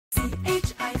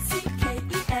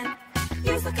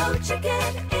Hey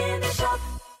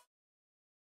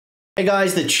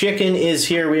guys, the chicken is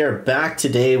here. We are back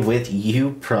today with,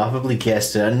 you probably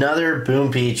guessed it, another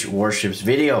Boom Beach Warships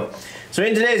video. So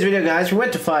in today's video, guys, we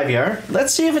went to 5ER.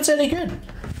 Let's see if it's any good.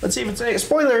 Let's see if it's any...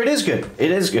 Spoiler, it is good.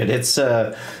 It is good. It's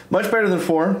much better than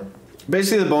 4.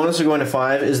 Basically, the bonus of going to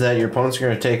 5 is that your opponents are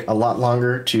going to take a lot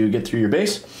longer to get through your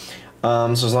base.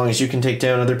 So as long as you can take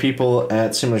down other people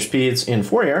at similar speeds in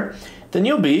 4ER, then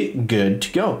you'll be good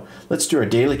to go. Let's do our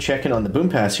daily check-in on the Boom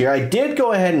Pass here. I did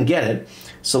go ahead and get it.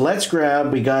 So let's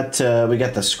grab, we got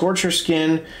the Scorcher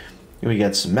skin, we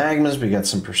got some magmas, we got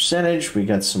some percentage, we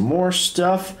got some more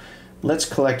stuff. Let's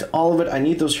collect all of it. I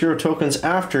need those hero tokens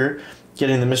after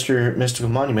getting the Mystical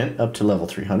Monument up to level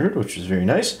 300, which is very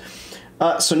nice.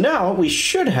 So now we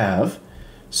should have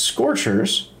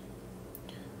Scorchers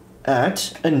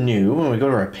at a new, when we go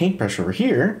to our paintbrush over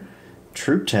here,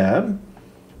 Troop tab,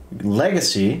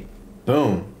 Legacy,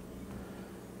 boom.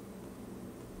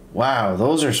 Wow,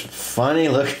 those are some funny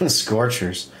looking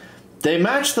Scorchers. They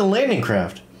match the landing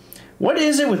craft. What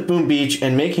is it with Boom Beach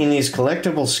and making these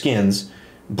collectible skins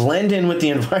blend in with the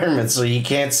environment so you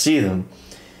can't see them?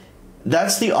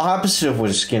 That's the opposite of what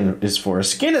a skin is for. A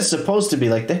skin is supposed to be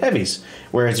like the heavies,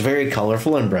 where it's very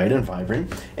colorful and bright and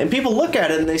vibrant. And people look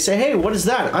at it and they say, hey, what is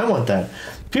that? I want that.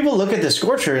 People look at the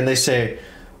Scorcher and they say,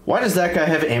 why does that guy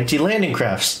have empty landing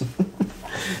crafts?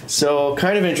 So,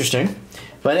 kind of interesting.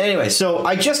 But anyway, so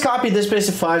I just copied this base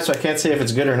at 5, so I can't say if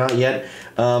it's good or not yet.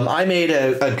 I made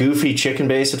a goofy chicken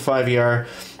base at 5ER,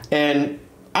 and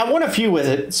I won a few with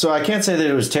it, so I can't say that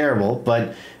it was terrible,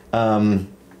 but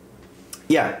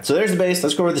yeah, so there's the base.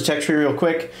 Let's go over the tech tree real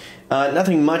quick.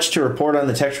 Nothing much to report on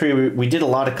the tech tree. We did a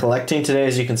lot of collecting today,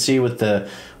 as you can see, with the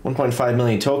 1.5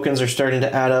 million tokens are starting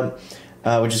to add up,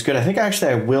 which is good. I think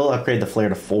actually I will upgrade the flare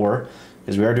to 4,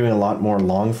 because we are doing a lot more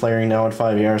long flaring now at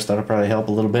 5ER, so that'll probably help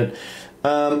a little bit.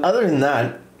 Other than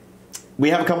that, we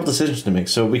have a couple decisions to make.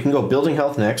 So we can go building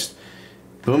health next,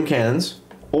 boom cannons,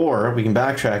 or we can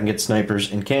backtrack and get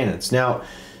snipers and cannons. Now,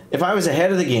 if I was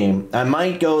ahead of the game, I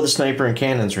might go the sniper and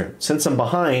cannons route. Since I'm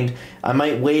behind, I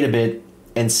might wait a bit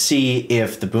and see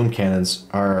if the boom cannons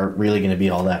are really going to be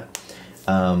all that.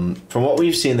 From what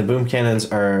we've seen, the boom cannons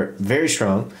are very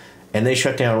strong, and they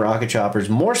shut down rocket choppers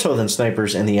more so than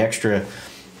snipers and the extra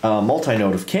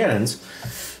multi-node of cannons.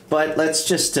 But let's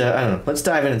just, I don't know, let's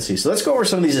dive in and see. So let's go over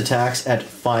some of these attacks at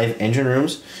 5 engine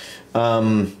rooms.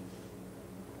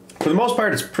 For the most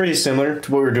part, it's pretty similar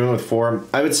to what we were doing with 4.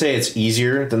 I would say it's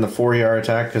easier than the 4ER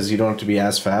attack because you don't have to be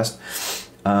as fast.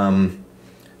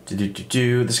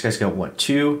 This guy's got, what,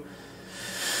 2?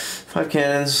 5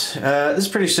 cannons. This is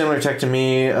pretty similar attack to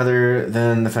me, other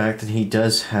than the fact that he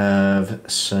does have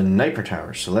sniper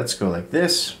towers. So let's go like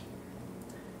this.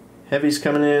 Heavy's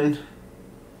coming in.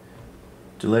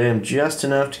 Delay him just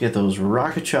enough to get those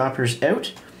rocket choppers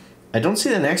out. I don't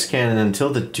see the next cannon until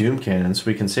the doom cannon, so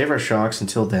we can save our shocks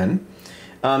until then.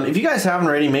 If you guys haven't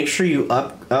already, make sure you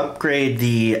upgrade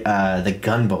the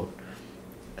gunboat.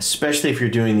 Especially if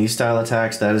you're doing these style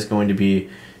attacks, that is going to be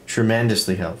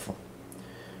tremendously helpful.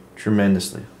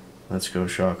 Tremendously. Let's go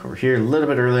shock over here. A little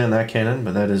bit early on that cannon,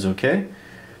 but that is okay.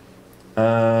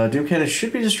 Doom cannon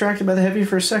should be distracted by the heavy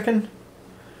for a second.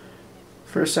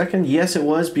 Yes, it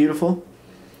was. Beautiful.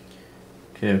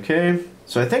 Okay.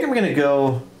 So I think I'm going to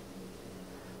go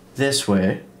this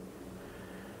way.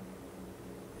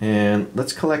 And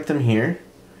let's collect them here.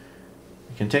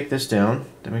 We can take this down.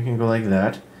 Then we can go like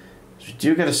that. So we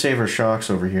do got to save our shocks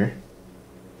over here.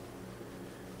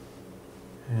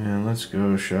 And let's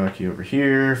go shock you over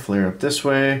here. Flare up this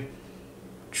way.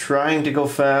 Trying to go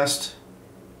fast.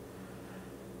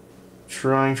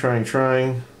 Trying.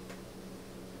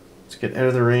 Let's get out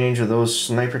of the range of those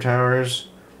sniper towers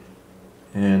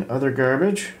and other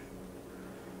garbage.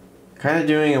 Kind of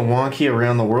doing a wonky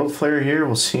around the world flare here.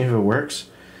 We'll see if it works.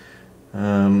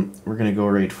 We're going to go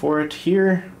right for it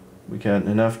here. We got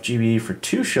enough GB for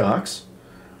 2 shocks.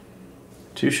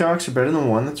 2 shocks are better than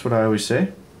 1. That's what I always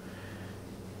say.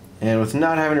 And with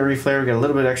not having to reflare, we got a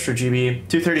little bit extra GB.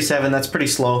 237, that's pretty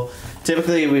slow.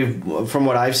 Typically, from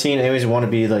what I've seen, anyways, we want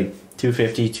to be like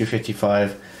 250,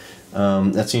 255.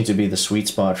 That seems to be the sweet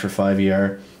spot for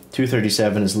 5ER.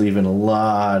 237 is leaving a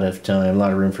lot of time, a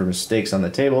lot of room for mistakes on the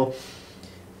table.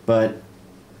 But,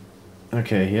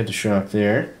 okay, he had to shock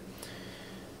there.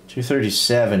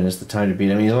 237 is the time to beat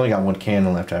him. He's only got 1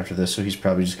 cannon left after this, so he's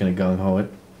probably just going to gung-ho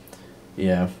it.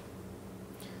 Yeah.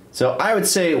 So I would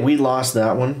say we lost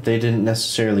that one. They didn't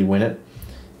necessarily win it.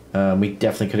 We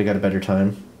definitely could have got a better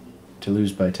time to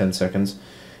lose by 10 seconds.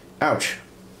 Ouch.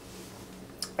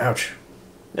 Ouch.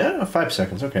 Yeah, 5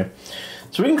 seconds, okay.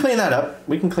 So we can clean that up.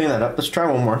 We can clean that up. Let's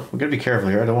try one more. We've got to be careful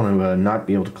here. I don't want to not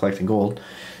be able to collect the gold.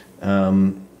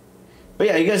 But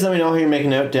yeah, you guys let me know how you're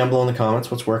making out down below in the comments.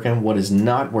 What's working, what is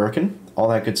not working, all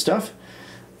that good stuff.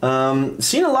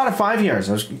 Seeing a lot of 5 yards.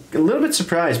 I was a little bit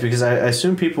surprised because I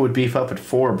assumed people would beef up at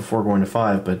 4 before going to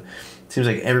 5, but it seems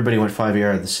like everybody went 5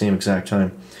 yard at the same exact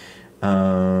time.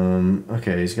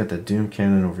 Okay, he's got the Doom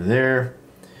Cannon over there.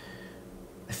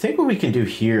 I think what we can do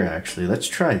here, actually, let's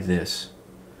try this.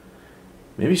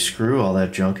 Maybe screw all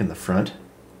that junk in the front.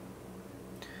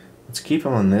 Let's keep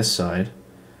him on this side.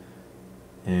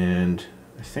 And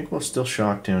I think we'll still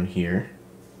shock down here.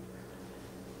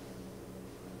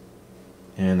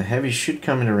 And the heavies should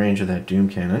come into range of that Doom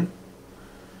Cannon.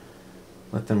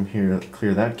 Let them here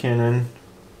clear that cannon.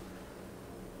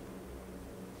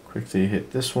 Quickly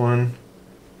hit this one.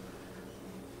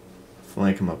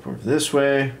 Flank him up over this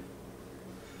way.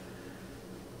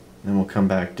 Then we'll come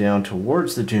back down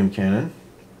towards the Doom Cannon.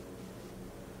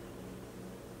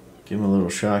 Give him a little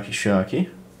shocky.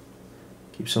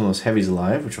 Keep some of those heavies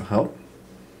alive, which will help.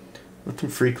 Let them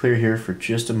free clear here for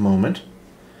just a moment.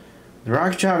 The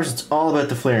rocket choppers, it's all about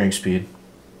the flaring speed.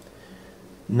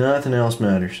 Nothing else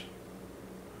matters.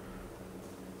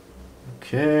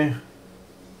 Okay.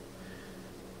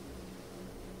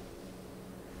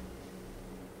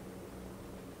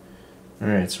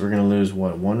 Alright, so we're going to lose,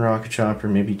 what, 1 rocket chopper,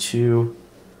 maybe 2.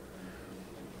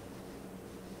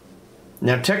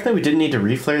 Now, technically we didn't need to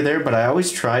reflare there, but I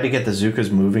always try to get the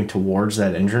Zookas moving towards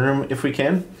that engine room if we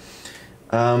can.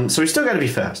 So we still got to be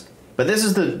fast. But this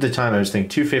is the time I was thinking,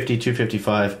 250,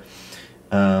 255.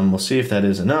 We'll see if that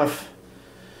is enough.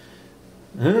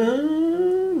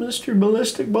 Mr.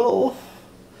 Ballistic Bull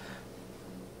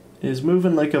is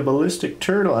moving like a ballistic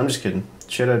turtle. I'm just kidding.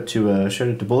 Shout out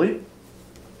to Bully.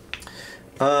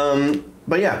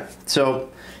 But yeah, so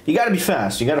you got to be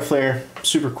fast. You got to flare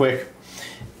super quick,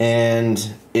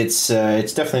 and it's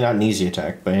definitely not an easy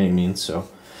attack by any means. So,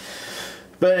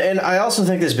 and I also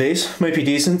think this base might be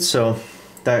decent. So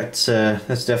that's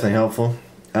definitely helpful.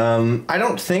 I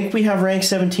don't think we have rank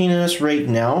 17 in us right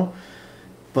now,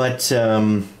 but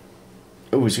oh,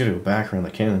 he's gonna go back around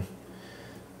the cannon.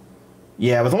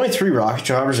 Yeah, with only 3 rocket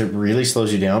choppers, it really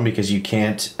slows you down because you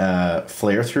can't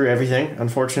flare through everything,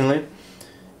 unfortunately.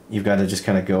 You've got to just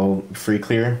kind of go free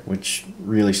clear, which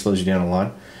really slows you down a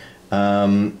lot.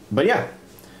 But yeah,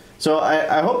 so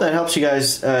I hope that helps you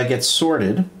guys get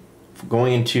sorted.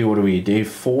 Going into, what are we, day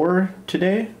 4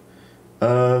 today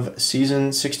of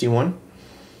season 61?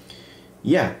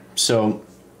 Yeah, so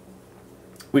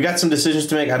we got some decisions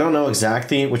to make. I don't know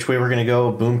exactly which way we're going to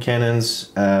go. Boom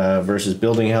cannons versus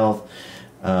building health.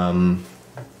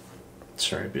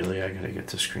 Sorry, Billy, I got to get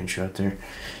the screenshot there.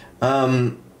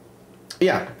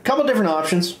 Yeah, a couple different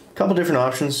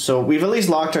options. So we've at least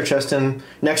locked our chest in,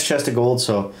 next chest of gold,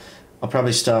 so I'll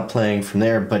probably stop playing from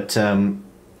there. But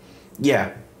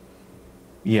yeah.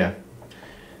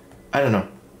 I don't know.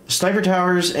 Sniper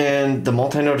towers and the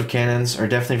multi-node of cannons are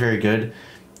definitely very good.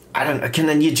 I don't.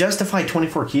 Can you justify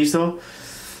 24 keys though?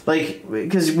 Like,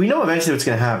 because we know eventually what's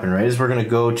going to happen, right? Is we're going to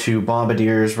go to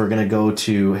bombardiers, we're going to go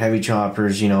to heavy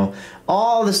choppers, you know.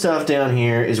 All the stuff down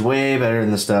here is way better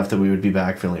than the stuff that we would be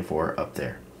backfilling for up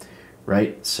there,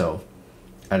 right? So,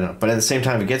 I don't know. But at the same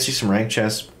time, it gets you some rank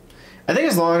chests. I think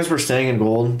as long as we're staying in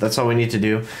gold, that's all we need to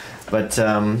do. But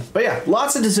yeah,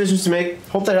 lots of decisions to make.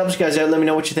 Hope that helps you guys out. Let me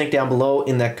know what you think down below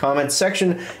in that comment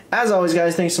section. As always,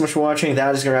 guys, thanks so much for watching.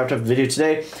 That is going to wrap up the video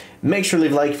today. Make sure to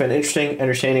leave a like if you found it interesting,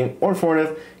 entertaining, or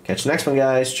informative. Catch you next one,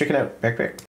 guys. Check it out.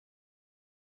 Back.